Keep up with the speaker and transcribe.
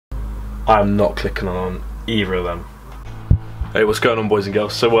I'm not clicking on either of them. Hey, what's going on, boys and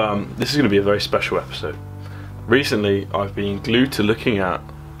girls? So this is going to be a very special episode. Recently I've been glued to looking at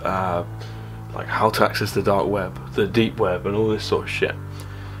like how to access the dark web, the deep web, and all this sort of shit,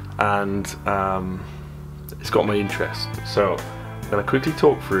 and it's got my interest. So I'm going to quickly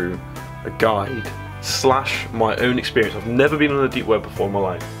talk through a guide slash my own experience. I've never been on the deep web before in my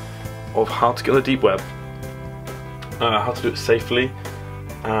life, of how to get on the deep web, how to do it safely,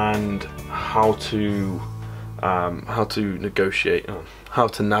 and how to negotiate, how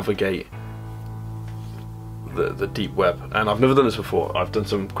to navigate the deep web. And I've never done this before. I've done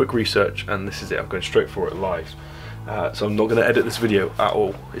some quick research and this is it. I'm going straight for it live. So I'm not going to edit this video at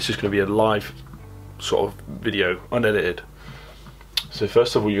all. It's just going to be a live sort of video, unedited. So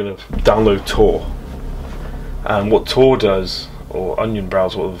first of all, you're going to download Tor. And what Tor does, or Onion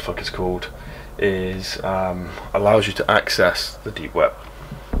Browser, whatever the fuck it's called, is allows you to access the deep web.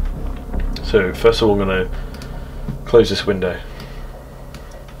 So first of all, I'm going to close this window.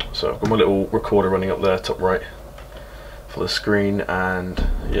 So I've got my little recorder running up there, top right, for the screen, and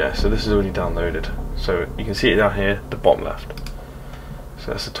yeah, so this is already downloaded. So you can see it down here, the bottom left.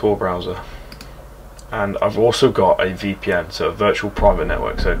 So that's the Tor browser. And I've also got a VPN, so a virtual private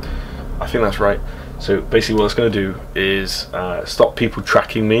network. So I think that's right. So basically what it's going to do is stop people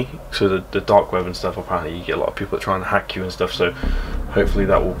tracking me. So the dark web and stuff, apparently you get a lot of people that try and hack you and stuff, so hopefully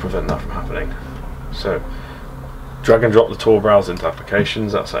that will prevent that from happening. So drag and drop the Tor browser into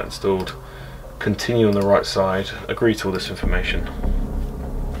applications, that's that installed. Continue on the right side, agree to all this information.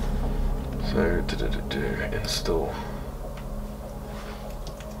 So install.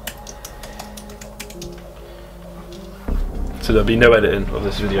 So there'll be no editing of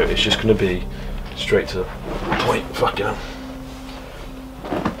this video, it's just going to be straight to the point. Fucking hell.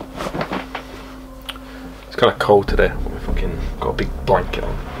 It's kind of cold today, we fucking got a big blanket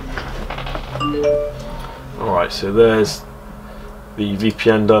on. Alright, so there's the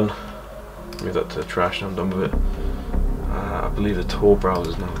VPN done. Move that to the trash, I'm done with it. I believe the Tor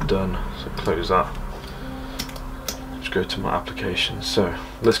browser is now done, so close that. Just go to my applications. So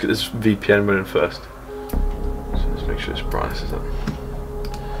let's get this VPN running first. So let's make sure its brightness is up.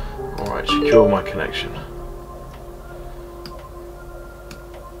 Alright, secure my connection.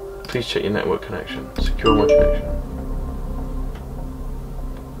 Please check your network connection. Secure my connection.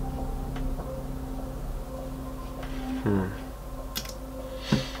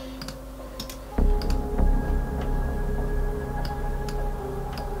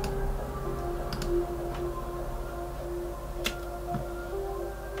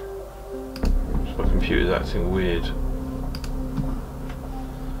 My computer's acting weird.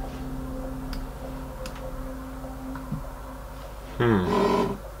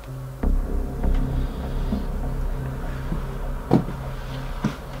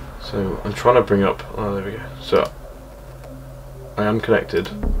 So I'm trying to bring up, oh there we go. So I am connected.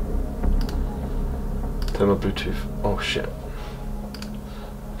 Turn my Bluetooth, oh shit.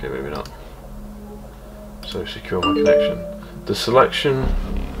 Okay, maybe not. So secure my connection. The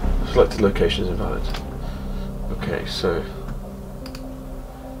selected location is invalid. Okay, so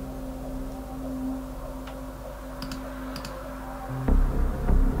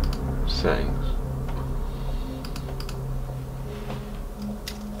settings.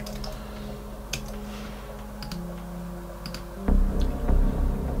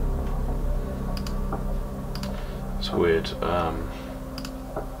 It's weird.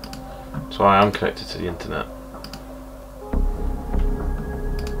 So I am connected to the internet.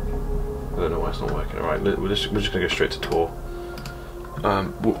 I don't know why it's not working. Alright, we're just going to go straight to Tor.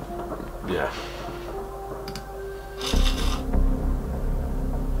 Yeah.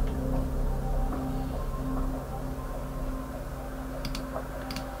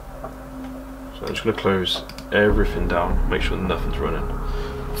 So I'm just going to close everything down, make sure nothing's running.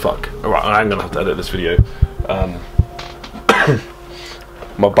 Fuck. Alright, I'm going to have to edit this video.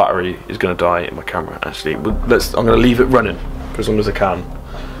 My battery is going to die in my camera, actually. I'm going to leave it running for as long as I can.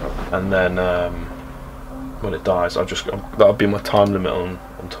 And then when it dies, that'll be my time limit on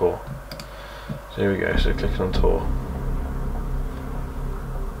Tor. So here we go. So clicking on Tor.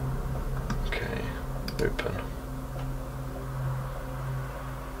 Okay, open.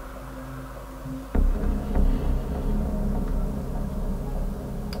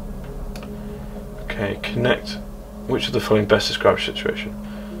 Okay, connect. Which of the following best describes the situation?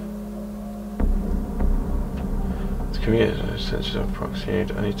 The community senses of proxy. I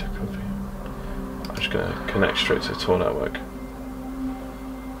need to copy. I'm just going to connect straight to the Tor network.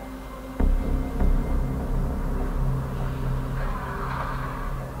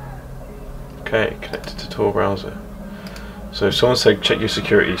 Okay, connected to Tor browser. So someone said check your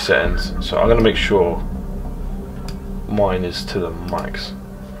security settings, so I'm going to make sure mine is to the max.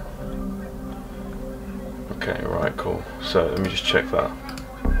 Okay, right, cool. So let me just check that.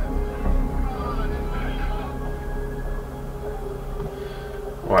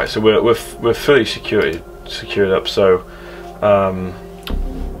 Right, so we're fully secured up. So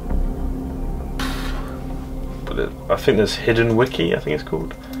I think there's Hidden Wiki. I think it's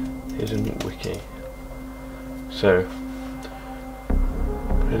called Hidden Wiki. So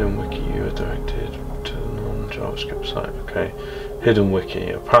Hidden Wiki, you are directed to the non-JavaScript site. Okay, Hidden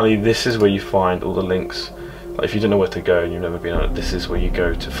Wiki. Apparently, this is where you find all the links. Like if you don't know where to go and you've never been on it, this is where you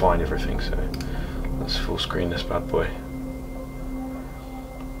go to find everything. So let's full screen this bad boy.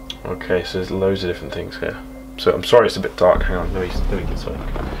 Okay, so there's loads of different things here. So I'm sorry it's a bit dark. Hang on, let me get something.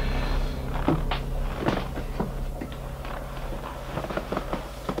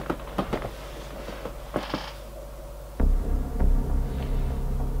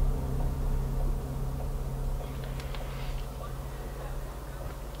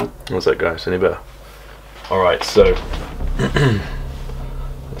 What's that, guys? Any better? All right, so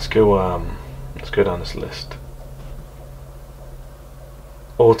let's go down this list.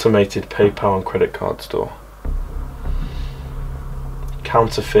 Automated PayPal and credit card store.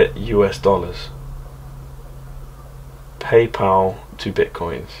 Counterfeit US dollars. PayPal to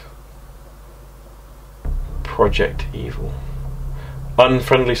Bitcoins. Project Evil.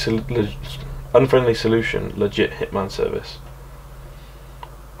 Unfriendly solution. Legit Hitman service.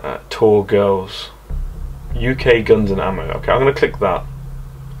 Tour Girls. UK Guns and Ammo. Okay, I'm going to click that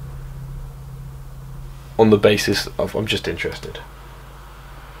on the basis of I'm just interested.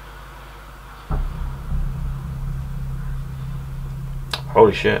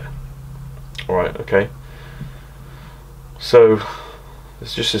 Holy shit. Alright, okay. So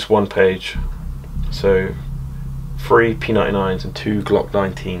there's just this one page. So 3 P99s and 2 Glock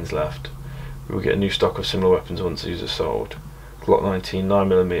 19s left. We will get a new stock of similar weapons once these are sold. Glock 19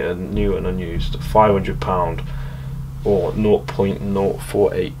 9mm new and unused, £500 or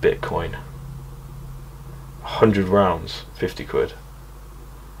 0.048 Bitcoin. 100 rounds, 50 quid.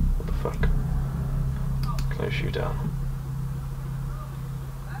 What the fuck? Close you down.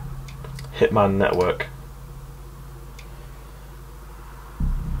 Hitman network.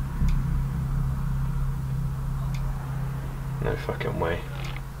 No fucking way.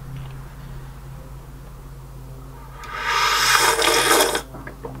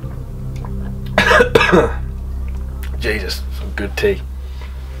 Jesus, some good tea.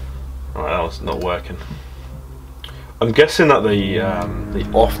 Alright, that was not working. I'm guessing that they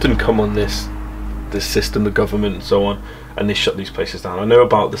often come on this system, the government and so on, and they shut these places down. I know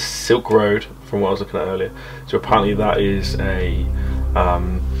about the Silk Road from what I was looking at earlier. So apparently that is a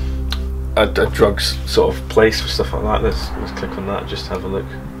drugs sort of place for stuff like that. Let's click on that, just have a look.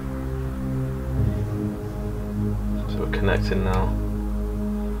 So we're connecting now.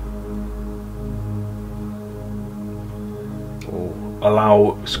 Ooh.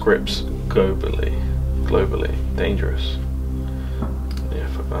 Allow scripts globally. Dangerous. Yeah,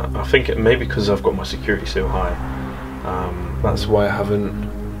 fuck that. I think it may be because I've got my security so high. That's why I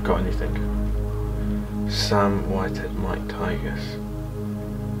haven't got anything. Sam Whitehead, Mike Tigers.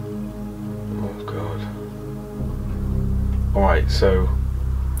 Oh god. Alright, so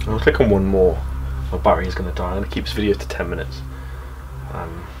I'll click on one more. My battery is going to die. I'm going to keep this video to 10 minutes.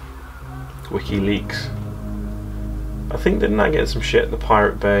 WikiLeaks. I think didn't I get some shit? The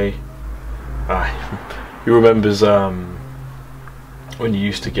Pirate Bay. Who remembers when you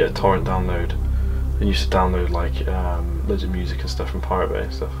used to get a torrent download and you used to download like loads of music and stuff from Pirate Bay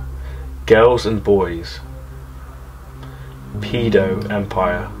and stuff. Girls and Boys. Pedo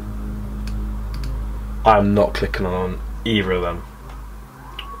Empire. I'm not clicking on either of them.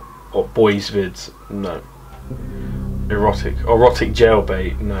 Or Boys Vids, no. Erotic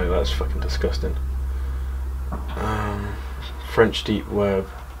Jailbait, no, that's fucking disgusting. French Deep Web.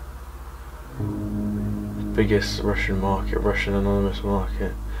 Biggest Russian market, Russian anonymous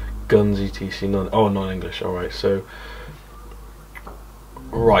market. Guns etc. Non-English. Alright, so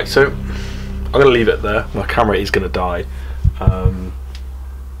I'm gonna leave it there. My camera is gonna die.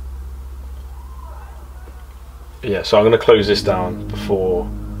 Yeah, so I'm gonna close this down before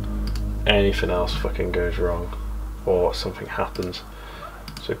anything else fucking goes wrong or something happens.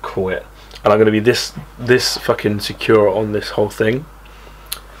 So quit. And I'm gonna be this fucking secure on this whole thing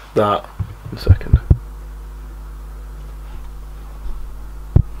that 1 second.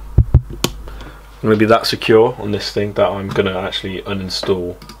 I'm going to be that secure on this thing that I'm going to actually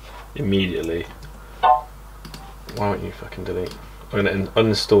uninstall immediately. Why won't you fucking delete? I'm going to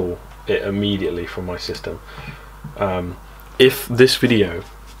uninstall it immediately from my system. if this video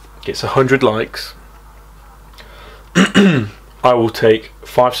gets 100 likes, I will take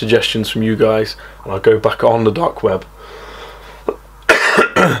 5 suggestions from you guys, and I'll go back on the dark web.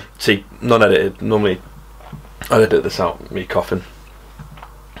 See, non-edited. Normally I'd edit this out, me coughing.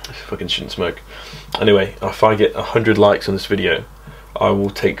 I fucking shouldn't smoke. Anyway, if I get 100 likes on this video, I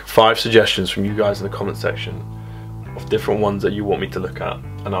will take 5 suggestions from you guys in the comment section of different ones that you want me to look at,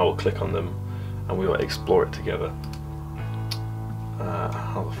 and I will click on them and we will explore it together.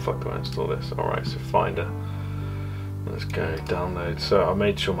 How the fuck do I install this? Alright, so Finder. Let's go download. So I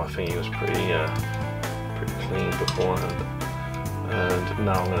made sure my thingy was pretty clean beforehand, and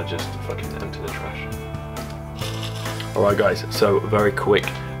now I'm gonna just fucking empty the trash. Alright guys, so very quick,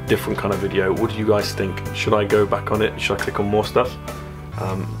 different kind of video. What do you guys think? Should I go back on it? Should I click on more stuff?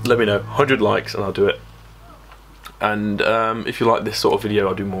 Let me know. 100 likes and I'll do it. And if you like this sort of video,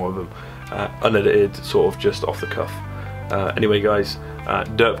 I'll do more of them. Unedited, sort of just off the cuff. Anyway guys,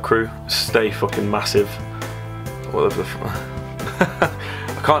 Derp Crew, stay fucking massive. Whatever the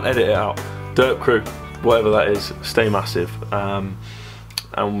I can't edit it out. Derp Crew, whatever that is, stay massive. And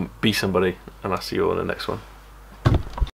be somebody, and I'll see you all in the next one.